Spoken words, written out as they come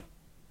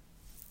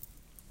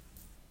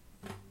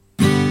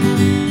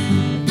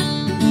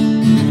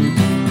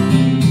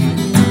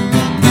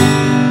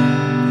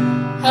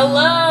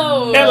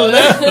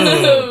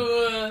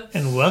Hello,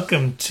 and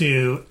welcome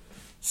to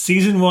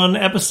Season 1,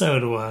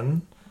 Episode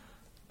 1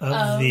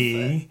 of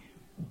the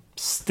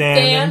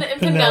Stan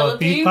and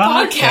Penelope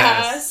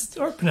podcast.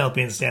 Or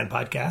Penelope and Stan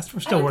podcast.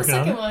 We're still working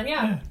on it. The second one,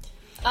 yeah.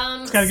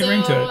 It's got a good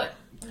ring to it.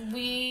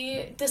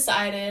 We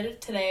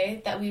decided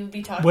today that we would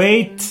be talking...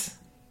 Wait.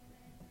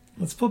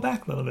 Let's pull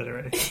back a little bit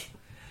already.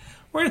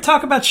 We're going to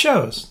talk about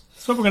shows.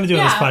 That's what we're going to do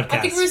in this podcast.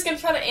 I think we're just going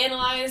to try to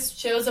analyze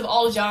shows of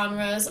all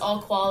genres,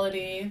 all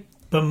quality.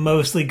 But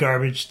mostly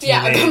garbage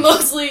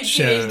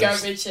teenage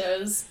garbage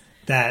shows.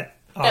 That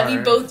we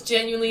both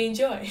genuinely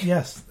enjoy.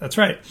 Yes, that's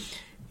right.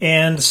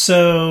 And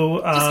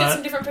so... just get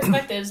some different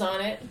perspectives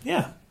on it.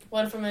 Yeah.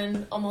 One from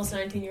an almost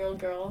 19-year-old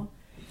girl.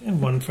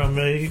 And one from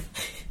a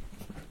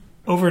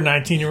over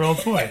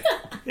 19-year-old boy.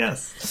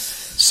 Yes.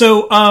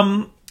 So,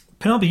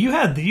 Penelope, you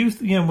had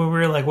when we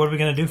were like, what are we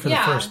going to do for the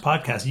first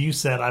podcast? You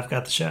said, I've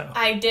got the show.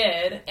 I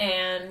did,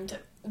 and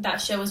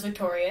that show was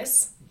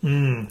Victorious.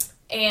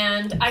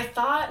 And I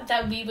thought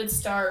that we would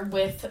start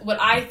with what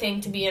I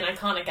think to be an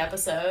iconic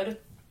episode.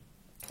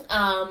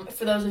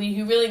 For those of you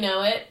who really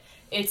know it,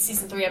 it's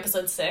Season 3,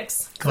 Episode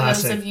 6.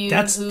 Classic. For those of you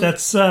that's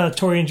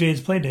Tori and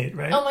Jade's Playdate,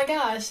 right? Oh my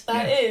gosh,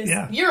 that is.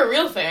 Yeah. You're a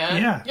real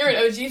fan. Yeah. You're an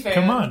OG fan.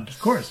 Come on, of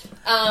course.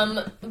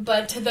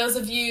 But to those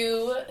of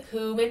you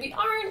who maybe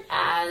aren't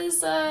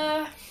as,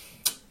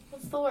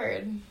 what's the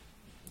word?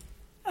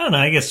 I don't know.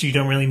 I guess you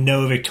don't really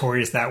know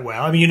Victorious that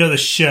well. I mean, you know the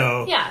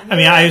show. Yeah. I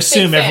mean, I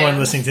assume everyone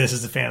listening to this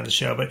is a fan of the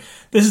show, but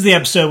this is the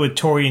episode where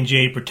Tori and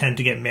Jade pretend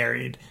to get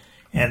married.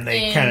 And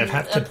they kind of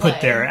have to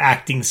put their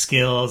acting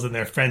skills and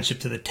their friendship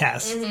to the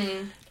test.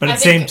 Mm-hmm. But at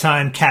the same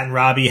time, Kat and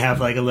Robbie have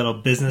like a little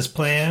business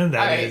plan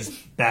that is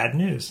bad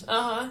news.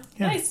 Uh-huh.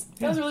 Yeah. Nice.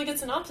 That was a really good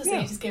synopsis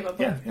that you just came up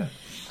with. Yeah.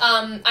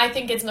 I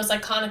think it's most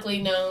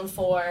iconically known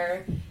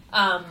for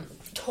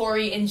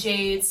Tori and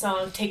Jade's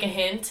song Take a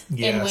Hint,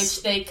 in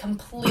which they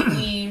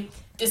completely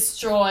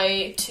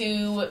destroy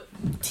two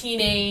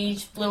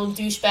teenage little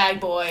douchebag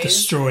boys.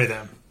 Destroy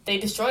them. They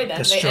destroy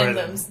them.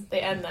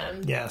 They end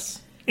them. Yes.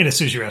 In a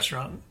sushi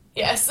restaurant.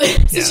 Yes.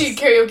 Sushi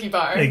karaoke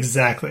bar.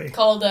 Exactly.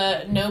 Called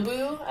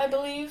Nobu, I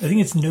believe. I think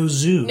it's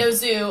Nozu.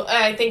 Nozu.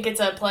 I think it's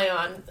a play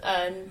on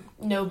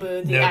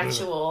Nobu, the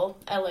actual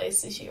LA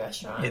sushi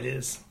restaurant. It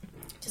is.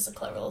 Just a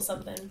clever little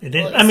something. It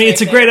is. I mean,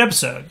 it's a great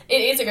episode.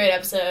 It is a great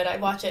episode. I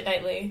watch it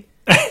nightly.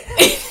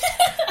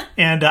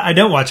 And I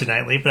don't watch it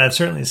nightly, but I've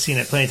certainly seen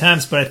it plenty of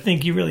times. But I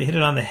think you really hit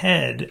it on the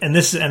head.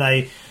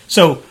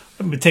 So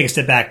let me take a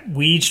step back.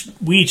 We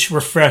each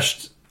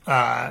refreshed...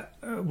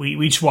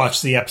 we each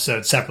watched the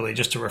episode separately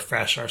just to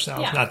refresh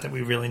ourselves. Yeah. Not that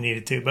we really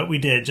needed to, but we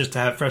did just to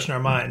have fresh in our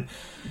mind.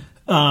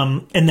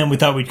 And then we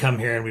thought we'd come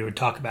here and we would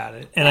talk about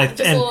it. And I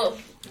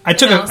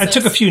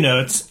took a few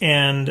notes,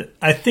 and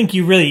I think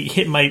you really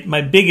hit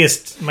my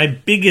biggest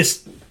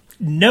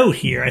note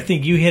here. I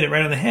think you hit it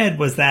right on the head.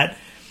 Was that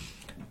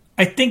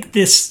I think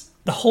the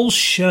whole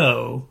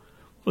show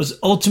was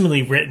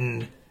ultimately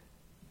written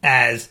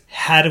as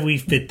how do we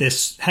fit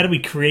this? How do we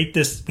create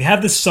this? We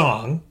have this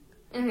song.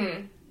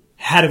 Mm-hmm.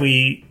 How do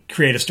we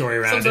create a story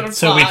around it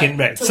so we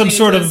can some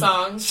sort of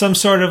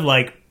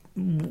like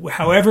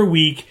however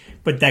weak,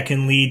 but that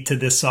can lead to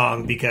this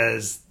song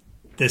because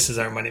this is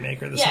our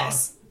moneymaker. The song.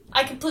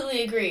 I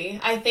completely agree.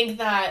 I think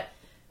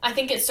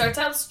it starts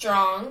out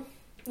strong.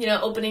 You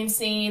know, opening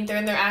scene. They're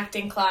in their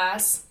acting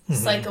class.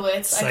 Mm-hmm.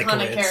 Psychowitz,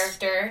 iconic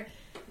character.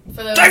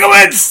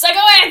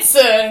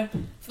 Psychowitz!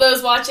 For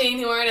those watching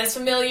who aren't as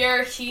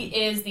familiar, he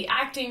is the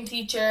acting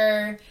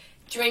teacher.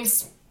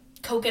 Drinks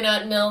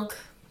coconut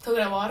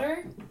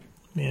water?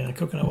 Yeah,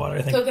 coconut water,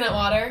 I think. Coconut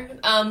water,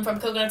 from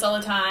Coconuts All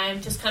the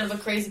Time. Just kind of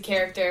a crazy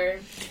character.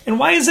 And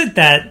why is it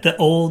that the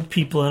old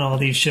people in all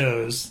these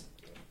shows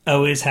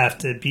always have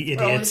to be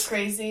idiots? Always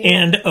crazy.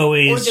 And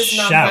always or just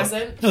shout.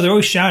 Non-present. No, they're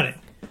always shouting.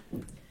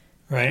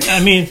 Right?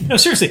 I mean, no,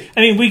 seriously.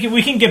 I mean,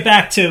 we can get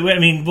back to, I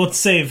mean, we'll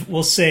save,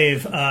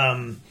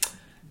 come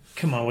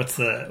on, what's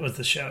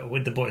the show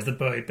with the boys, the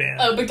boy band?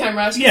 Oh, Big Time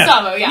Rush? Yeah.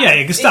 Gustavo, yeah.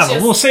 Yeah, Gustavo.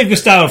 We'll save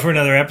Gustavo for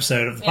another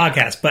episode of the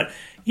podcast, but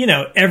you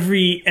know,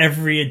 every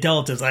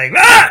adult is like,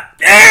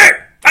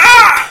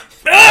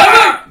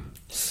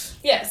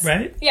 Yes.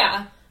 Right?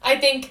 Yeah. I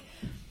think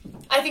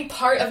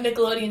part of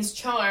Nickelodeon's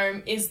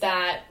charm is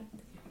that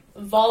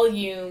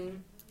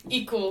volume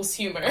equals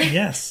humor.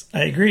 Yes,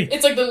 I agree.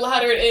 It's like the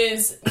louder it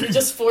is, you're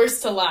just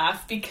forced to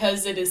laugh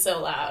because it is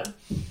so loud.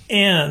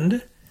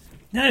 And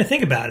now that I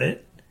think about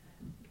it,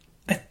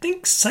 I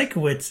think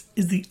Psychowitz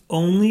is the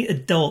only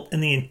adult in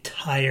the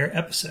entire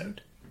episode.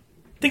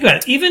 Think about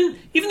it. Even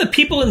the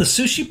people in the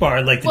sushi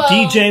bar, like the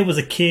DJ was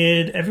a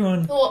kid.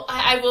 Everyone. Well,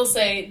 I will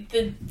say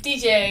the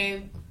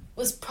DJ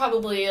was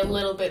probably a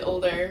little bit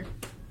older.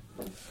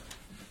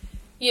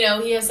 You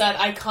know, he has that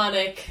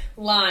iconic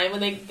line when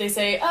they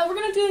say, "Oh, we're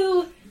gonna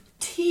do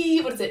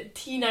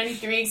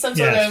T93, some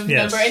sort of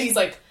number," and he's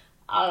like,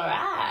 "All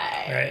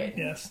right." Right.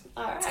 Yes.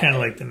 All right. It's kind of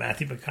like the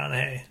Matthew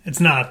McConaughey. It's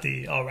not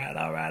the all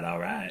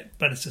right,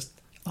 but it's just.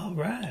 All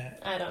right.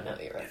 I don't know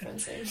what you're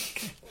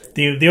referencing.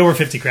 The over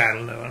 50 crowd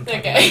will know what I'm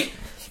talking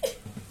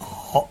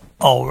about.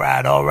 All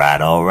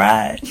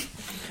right.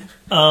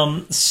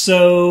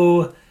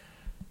 So,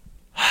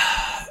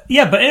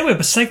 yeah, but anyway,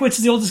 but Sikowitz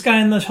is the oldest guy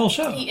in the whole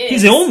show. He is.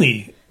 He's the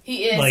only,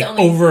 He is like,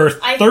 only, over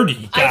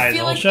 30 guy I in the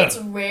feel whole like show. it's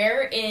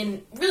rare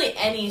in really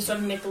any sort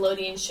of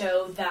Nickelodeon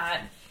show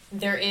that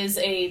there is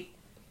a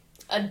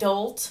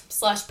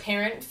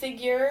adult/parent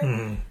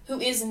figure who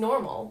is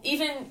normal.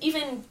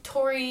 Even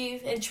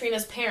Tori and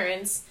Trina's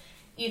parents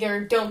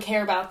either don't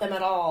care about them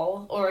at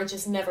all or are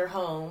just never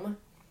home.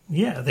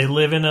 Yeah, they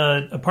live in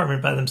an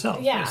apartment by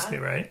themselves, Yeah. basically,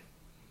 right?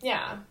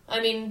 Yeah,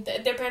 I mean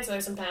their parents are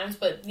there sometimes,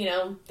 but you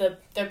know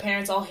their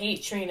parents all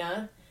hate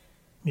Trina.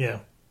 Yeah.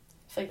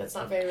 I feel like that's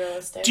not very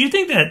realistic. Do you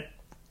think that,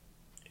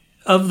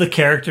 of the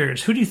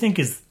characters, who do you think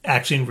is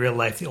actually in real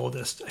life the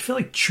oldest? I feel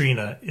like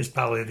Trina is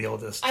probably the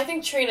oldest. I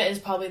think Trina is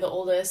probably the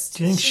oldest.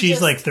 Do you think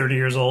she's like 30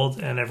 years old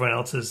and everyone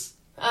else is...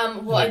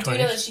 Well, I do know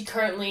 20s? that she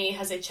currently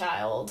has a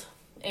child,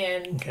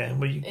 and Okay,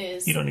 well,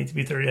 you don't need to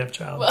be 30 to have a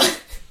child. well,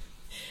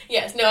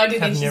 yes, no, I do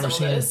think Have she's you the ever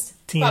seen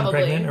oldest. Teen Probably.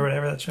 Pregnant or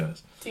whatever that show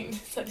is? Teen,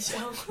 is that a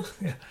show?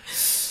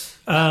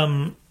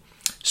 Yeah.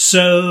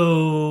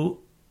 So...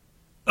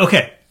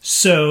 Okay,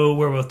 so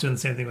we're both doing the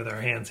same thing with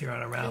our hands here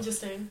on our mouth.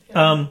 Interesting.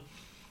 Yeah.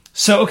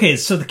 So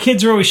the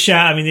kids are always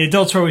shouting. I mean, the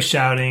adults are always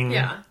shouting.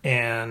 Yeah.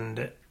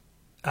 And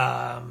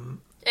And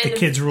the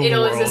kids rule it the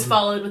always world. is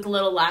followed with a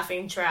little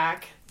laughing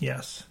track.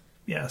 Yes.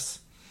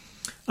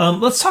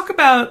 Let's talk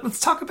about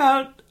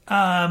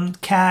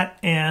Kat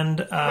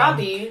and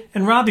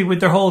Robbie with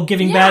their whole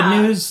giving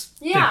bad news.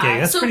 Yeah. gig.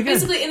 That's so pretty good.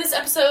 basically, in this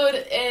episode,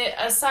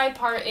 a side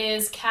part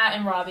is Kat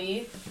and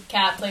Robbie.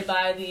 Kat played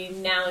by the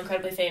now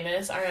incredibly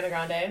famous Ariana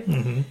Grande.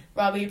 Mm-hmm.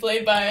 Robbie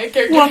played by a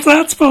character. What's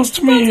that supposed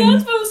to mean?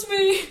 What's that supposed to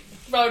mean?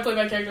 Robbie played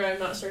by a character. I'm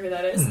not sure who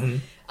that is.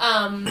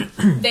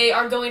 Mm-hmm. They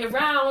are going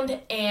around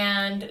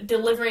and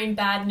delivering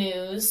bad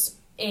news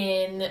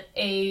in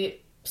a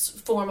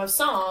form of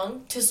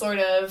song to sort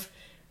of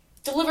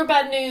deliver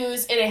bad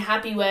news in a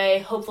happy way,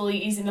 hopefully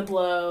easing the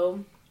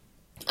blow.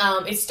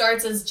 It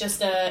starts as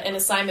just an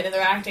assignment in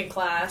their acting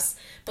class,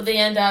 but they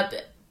end up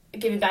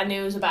giving bad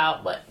news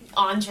about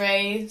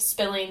Andre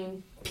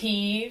spilling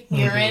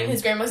urine,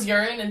 his grandma's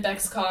urine in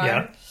Beck's car.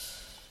 Yeah.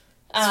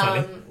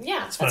 Funny.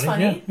 Yeah, It's that's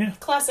funny. funny. Yeah.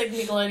 Classic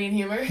Nickelodeon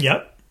humor.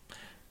 Yep.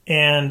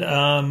 And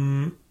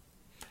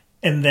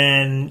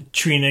then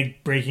Trina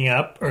breaking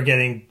up or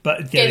getting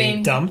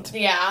dumped.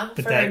 Yeah,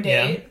 But for her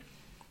date.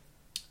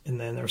 And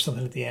then there was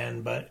something at the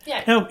end, but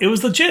Yeah. no, it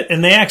was legit.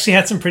 And they actually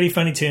had some pretty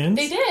funny tunes.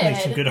 They did.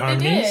 Like some good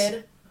harmonies. They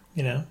did.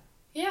 You know?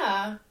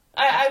 Yeah.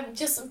 I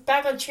just,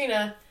 back on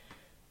Trina,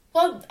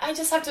 well, I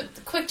just have to,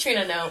 quick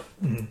Trina note.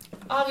 Mm-hmm.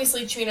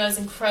 Obviously, Trina is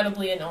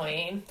incredibly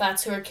annoying.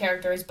 That's who her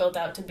character is built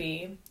out to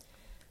be.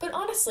 But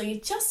honestly,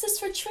 justice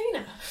for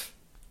Trina.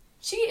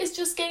 She is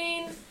just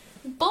getting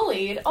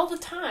bullied all the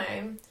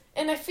time.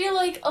 And I feel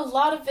like a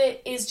lot of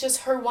it is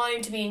just her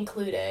wanting to be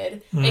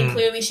included. And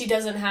clearly she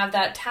doesn't have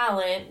that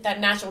talent, that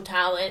natural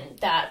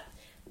talent that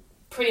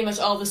pretty much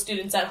all the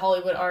students at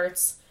Hollywood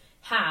Arts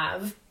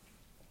have.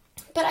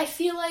 But I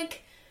feel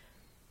like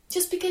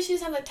just because she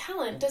doesn't have that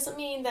talent doesn't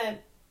mean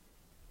that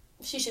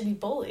she should be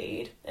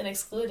bullied and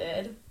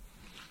excluded.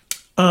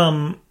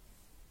 What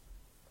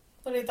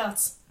are your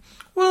thoughts?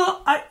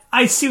 Well,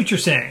 I see what you're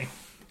saying.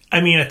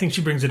 I mean, I think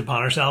she brings it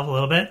upon herself a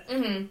little bit.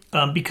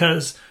 Mm-hmm.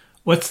 Because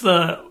what's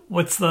the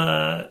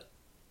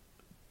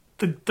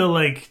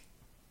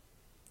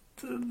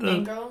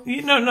Mean girl?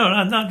 No,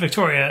 not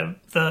Victoria.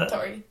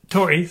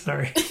 Tori,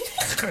 sorry.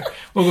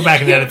 We'll go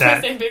back and edit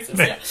that.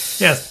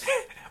 Yes.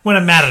 When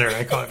I'm mad at her,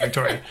 I call it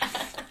Victoria.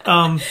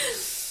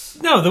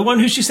 No, the one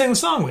who she sang the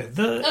song with.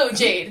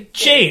 Jade.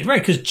 Jade, right,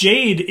 because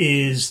Jade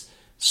is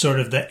sort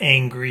of the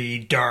angry,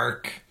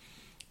 dark,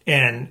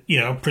 and,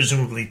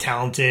 presumably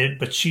talented,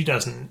 but she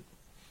doesn't...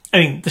 I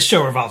mean, the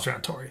show revolves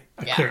around Tori,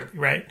 clearly,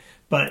 right?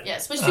 But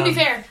yes, which to be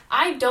fair,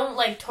 I don't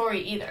like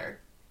Tori either.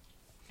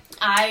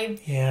 I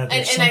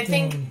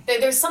think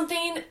that there's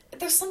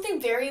something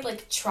very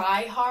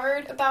try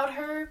hard about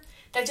her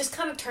that just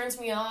kind of turns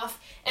me off.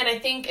 And I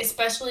think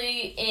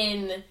especially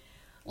in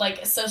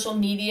social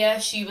media,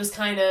 she was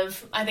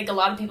I think a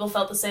lot of people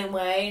felt the same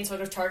way and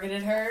sort of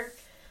targeted her.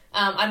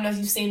 I don't know if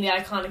you've seen the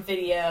iconic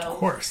video. Of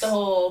course. The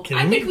whole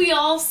I think we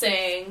all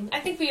sing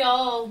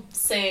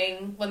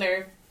when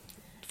they're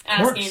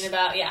asking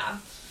about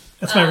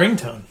That's my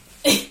ringtone.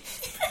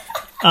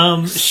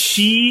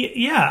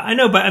 I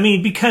know, but I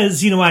mean,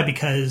 because, you know why?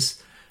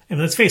 Because,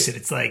 let's face it,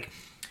 it's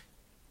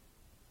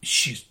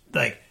she's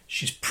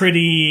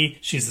pretty,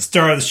 she's the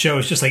star of the show.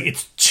 It's just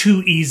it's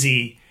too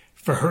easy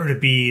for her to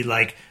be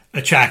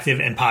attractive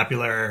and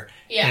popular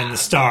and the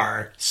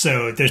star.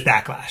 So there's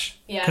backlash.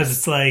 Yes. Because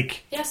it's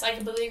yes, I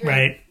completely agree.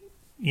 Right?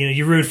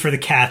 You root for the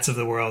Cats of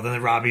the world and the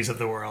Robbies of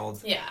the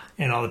world. Yeah.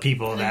 And all the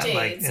people and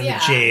the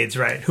Jades,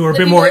 right? Who are a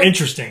bit more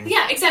interesting.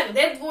 Yeah, exactly.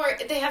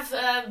 They have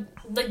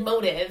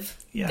motive.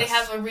 Yes. They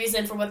have a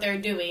reason for what they're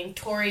doing.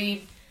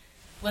 Tori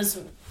was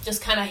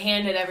just kind of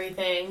handed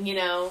everything,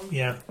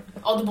 Yeah.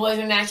 All the boys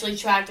are naturally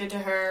attracted to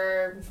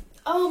her.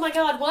 Oh my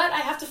god, what? I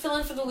have to fill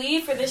in for the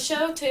lead for this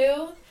show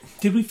too?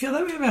 Did we feel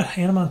that way about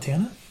Hannah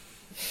Montana?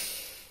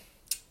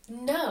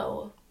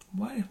 No.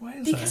 Why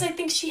is Because that? I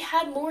think she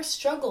had more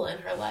struggle in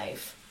her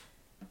life.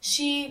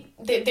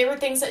 There were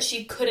things that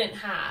she couldn't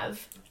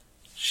have.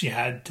 She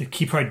had to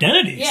keep her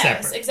identity Yes,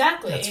 separate.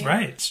 exactly. That's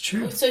right. It's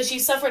true. So she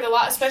suffered a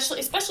lot,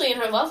 especially in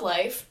her love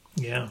life.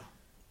 Yeah.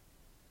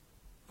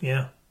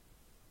 Yeah.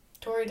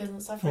 Tori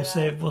doesn't suffer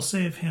We'll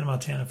save Hannah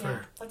Montana for. Yeah,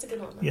 that's a good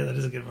one. Though. Yeah, that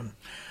is a good one.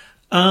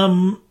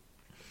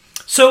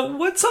 So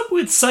what's up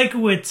with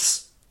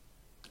Sikowitz?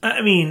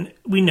 I mean,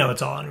 we know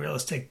it's all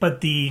unrealistic,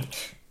 but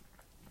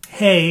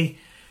hey,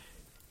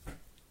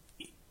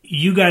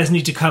 you guys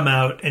need to come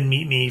out and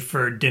meet me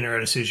for dinner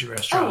at a sushi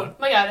restaurant.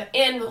 Oh my god!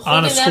 And On a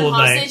holding them school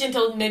hostage night.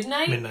 until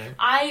midnight. Midnight.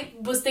 I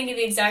was thinking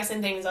the exact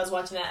same thing as I was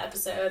watching that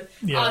episode.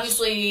 Yes.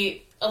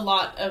 Obviously, a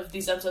lot of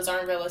these episodes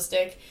aren't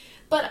realistic,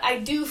 but I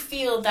do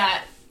feel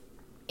that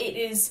it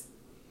is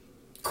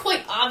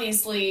quite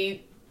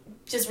obviously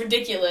just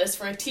ridiculous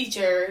for a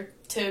teacher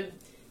to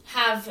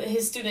have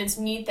his students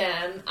meet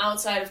them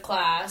outside of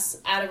class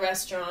at a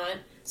restaurant,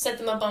 set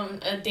them up on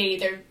a date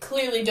they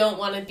clearly don't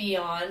want to be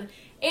on,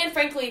 and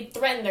frankly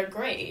threaten their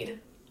grade.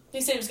 He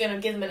said he was going to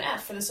give them an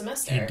F for the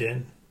semester. He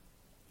did.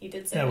 He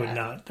did say That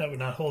that. would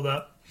not hold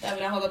up. That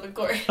would not hold up in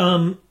court.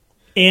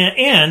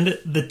 And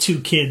the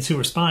two kids who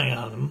were spying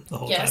on him the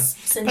whole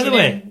Yes. time. By the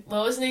way,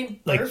 what was his name?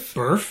 like Burf?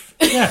 Burf.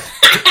 Yeah.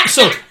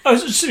 So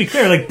just to be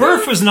clear, like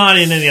Burf was not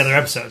in any other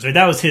episodes, right?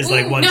 That was his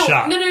like one no,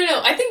 shot. No.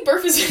 I think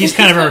Burf is. He's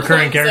kind of a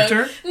recurring So,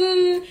 character.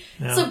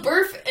 No. So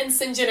Burf and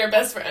St. John are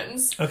best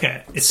friends.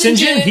 Okay, it's St.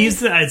 St.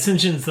 John. John- St.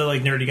 John's the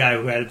like nerdy guy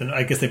who had been.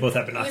 I guess they both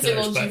have He's a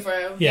binoculars. little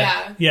But Jufro.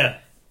 yeah.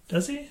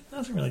 Does he?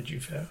 Doesn't really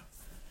Jufro.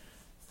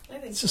 I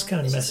think It's just so.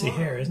 kind of It's messy just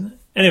hair, long. isn't it?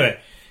 Anyway,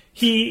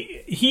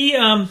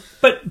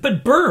 but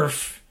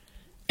Burf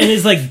and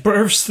his like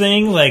Burf's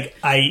thing, like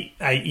I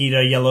eat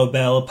a yellow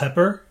bell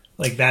pepper,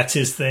 like that's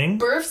his thing.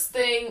 Burf's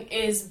thing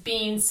is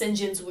being St.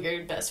 John's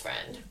weird best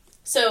friend.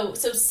 So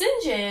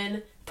St.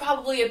 John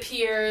probably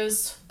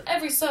appears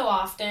every so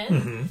often.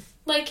 Mm-hmm.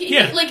 Like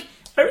Yeah. like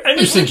I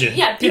knew St. John.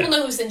 yeah, people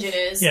know who St. John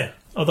is. Yeah,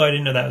 although I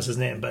didn't know that was his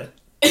name, but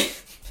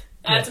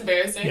That's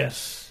embarrassing. yeah.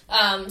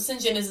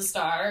 St. John is a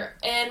star,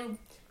 and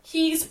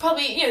he's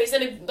probably, he's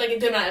in a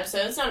good amount of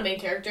episodes, not a main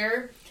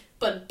character,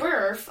 but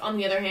Burf, on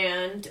the other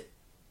hand,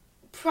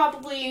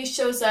 probably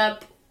shows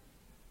up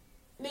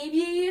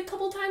maybe a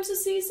couple times a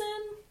season.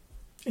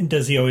 And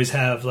does he always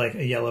have like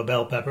a yellow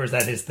bell pepper? Is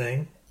that his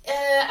thing?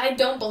 I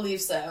don't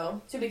believe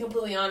so. To be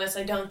completely honest,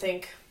 I don't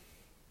think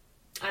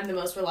I'm the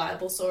most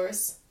reliable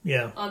source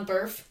Yeah. on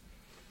Burf.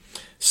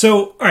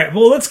 So, all right,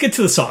 well, let's get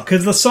to the song,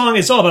 because the song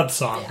is all about the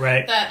song, Yeah,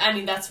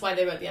 right? That's why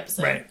they wrote the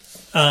episode. Right.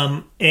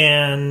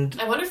 And,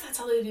 I wonder if that's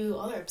how they do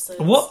other episodes.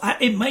 well,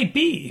 it might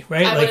be,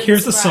 right? I Like, wouldn't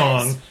here's be the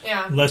surprised. song.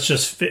 Yeah. Let's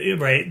just fit,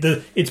 right?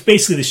 It's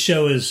basically the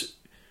show is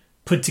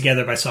put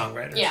together by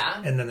songwriters.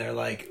 Yeah. And then they're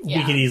like, Yeah.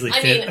 we could easily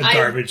fit a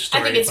garbage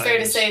story. I think it's by fair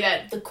to this. say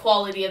that the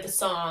quality of the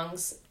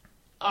songs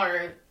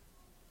are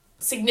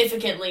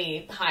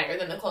significantly higher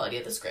than the quality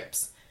of the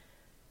scripts.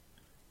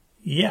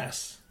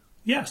 Yes.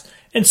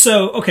 And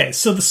so, okay,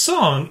 so the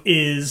song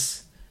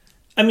is,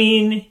 I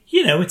mean,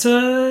 it's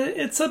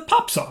a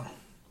pop song,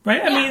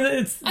 right? I Yeah.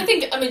 mean, I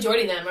think a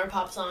majority of them are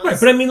pop songs. right,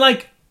 but I mean,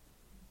 like,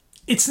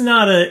 it's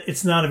not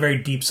a very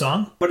deep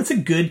song, but it's a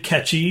good,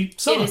 catchy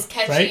song. It is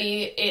catchy. right?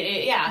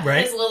 It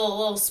Right. has a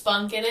little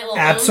spunk in it. A little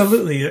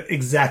Absolutely,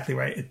 exactly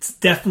right. It's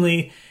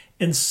definitely,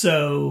 and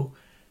so,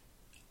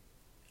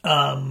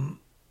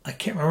 I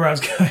can't remember where I was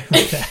going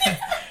with that,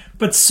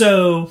 but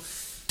so,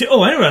 I know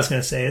what I was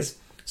going to say is,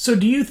 so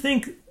do you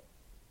think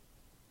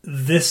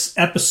this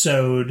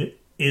episode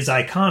is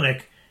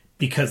iconic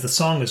because the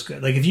song is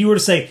good? Like, if you were to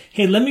say,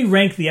 hey, let me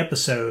rank the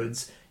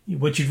episodes,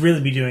 what you'd really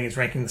be doing is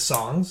ranking the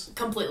songs.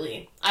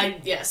 Completely.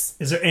 Yes.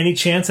 Is there any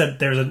chance that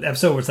there's an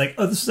episode where it's like,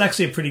 oh, this is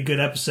actually a pretty good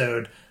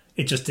episode,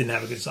 it just didn't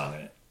have a good song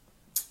in it?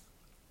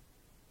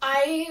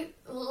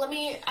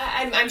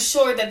 I'm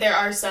sure that there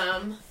are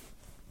some.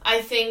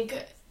 I think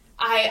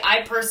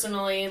I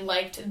personally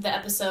liked the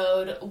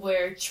episode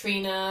where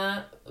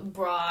Trina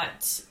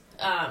brought,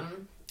 I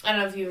don't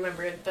know if you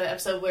remember the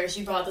episode where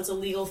she brought this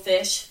illegal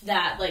fish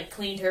that like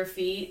cleaned her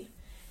feet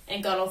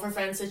and got all of her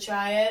friends to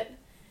try it.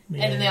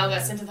 Yeah. And then they all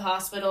got sent to the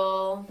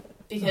hospital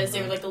because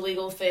they were like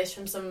illegal fish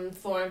from some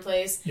foreign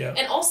place. Yeah.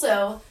 And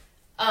also,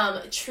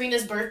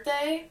 Trina's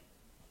birthday.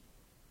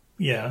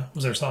 Yeah.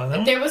 Was there a song in that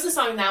one? There was a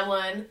song in that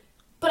one.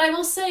 But I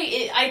will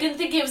say, I didn't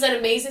think it was an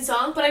amazing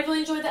song, but I really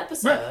enjoyed the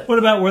episode. Right. What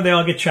about where they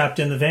all get trapped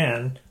in the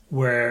van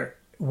where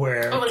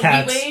like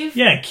cats, Heat Wave?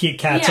 yeah,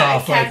 cats Yeah,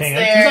 off, like Cat's hanging out.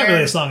 there. There's not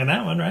really a song in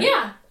that one, right?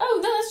 Yeah. Oh,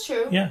 no, that's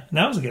true. Yeah, and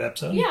that was a good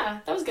episode. Yeah,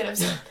 that was a good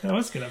episode. That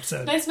was a good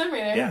episode. Nice memory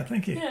there. Yeah,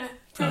 thank you. Yeah,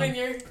 proving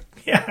your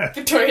Yeah,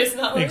 Victoria's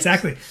knowledge.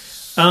 exactly.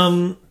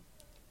 All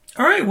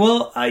right.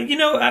 Well, I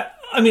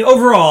mean,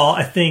 overall,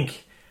 I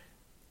think,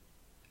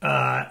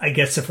 I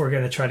guess if we're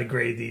going to try to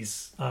grade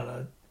these on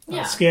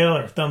a scale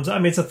or thumbs up, I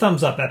mean, it's a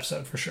thumbs up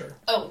episode for sure.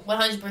 Oh,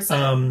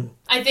 100%.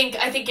 I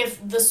think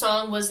if the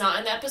song was not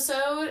in the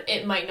episode,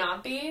 it might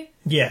not be.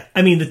 Yeah.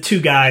 I mean, the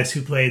two guys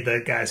who played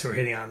the guys who were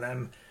hitting on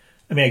them,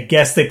 I mean, I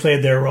guess they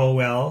played their role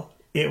well.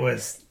 It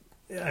was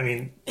I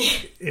mean,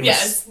 it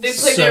yes, was they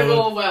played so, their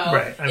role well.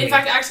 Right. In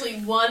fact,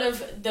 actually, one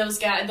of those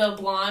guys, the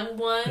blonde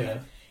one, yeah.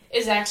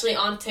 is actually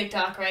on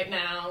TikTok right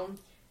now,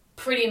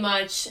 pretty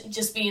much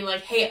just being like,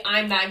 "Hey,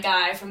 I'm that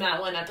guy from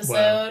that one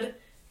episode.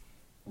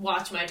 Wow.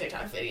 Watch my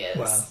TikTok videos."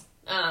 Wow.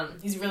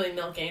 He's really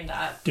milking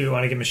that. Do we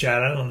want to give him a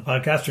shout out on the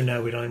podcast, or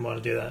no? We don't even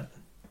want to do that.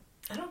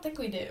 I don't think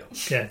we do.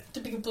 Okay. To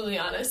be completely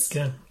honest.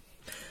 Okay.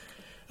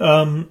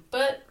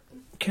 But.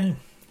 Okay.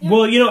 Yeah,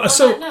 well,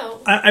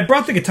 so I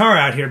brought the guitar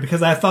out here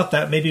because I thought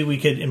that maybe we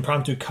could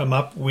impromptu come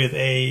up with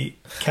a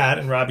Kat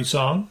and Robbie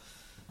song.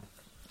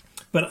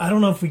 But I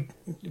don't know if we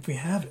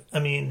have it. I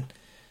mean,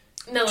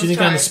 no, do you think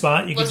on the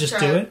spot you could just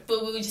do it?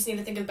 But we just need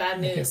to think of bad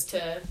news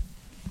to...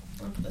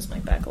 I'll put this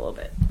mic back a little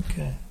bit.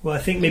 Okay. Well, I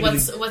think maybe...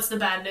 What's the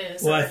bad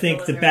news? Well, I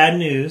think the bad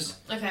news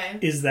okay.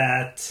 is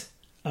that...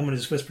 I'm going to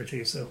just whisper to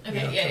you, so...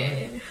 Okay,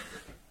 yeah.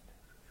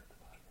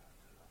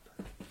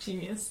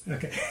 Genius.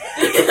 Okay.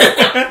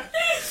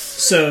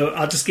 So,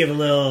 I'll just give a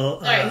little...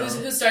 Alright,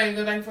 who's starting to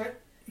go back and forth?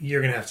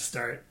 You're going to have to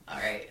start.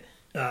 Alright.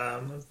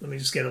 Let me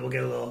just we'll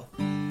get a little...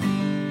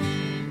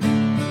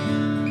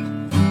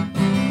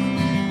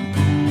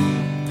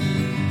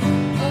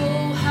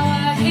 Oh, how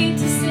I hate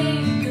to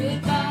say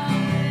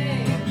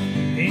goodbye.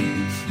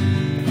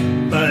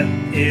 But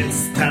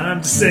it's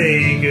time to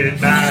say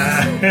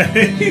goodbye.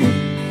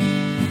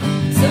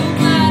 So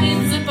glad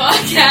it's a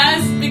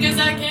podcast because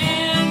I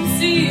can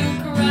see you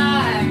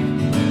cry.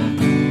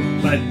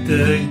 But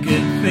the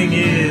good thing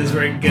is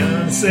we're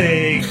gonna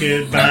say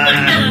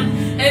goodbye.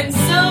 And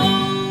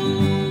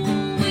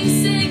so we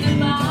say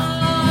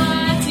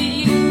goodbye to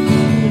you.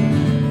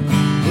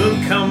 We'll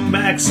come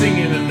back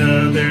singing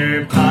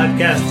another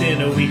podcast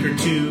in a week or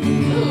two.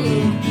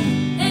 Ooh.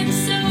 And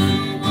so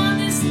on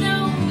this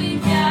note we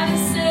gotta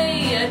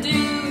say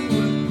adieu.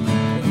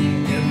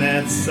 And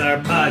that's our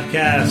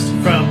podcast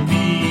from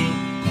me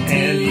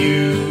and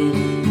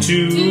you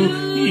to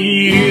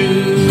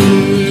you.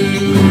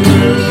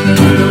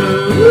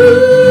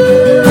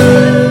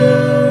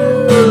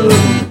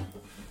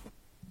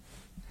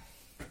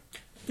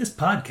 This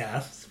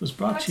podcast was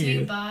brought to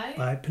you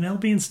by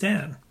Penelope and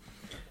Stan.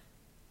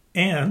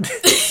 And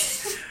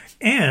this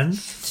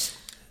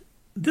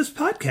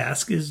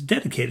podcast is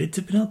dedicated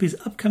to Penelope's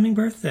upcoming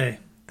birthday.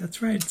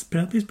 That's right, it's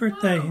Penelope's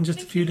birthday in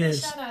just a few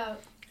days. Shout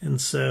out.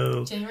 And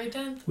so January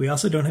 10th. we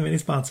also don't have any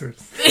sponsors.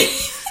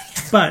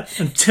 But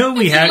until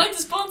we like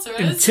to sponsor us.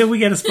 until we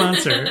get a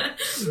sponsor,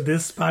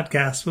 this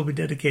podcast will be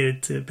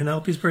dedicated to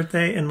Penelope's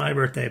birthday and my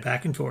birthday,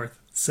 back and forth.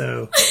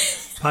 So,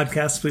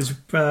 podcasts, please,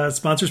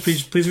 sponsors,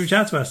 please reach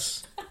out to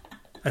us.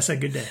 I said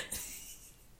good day.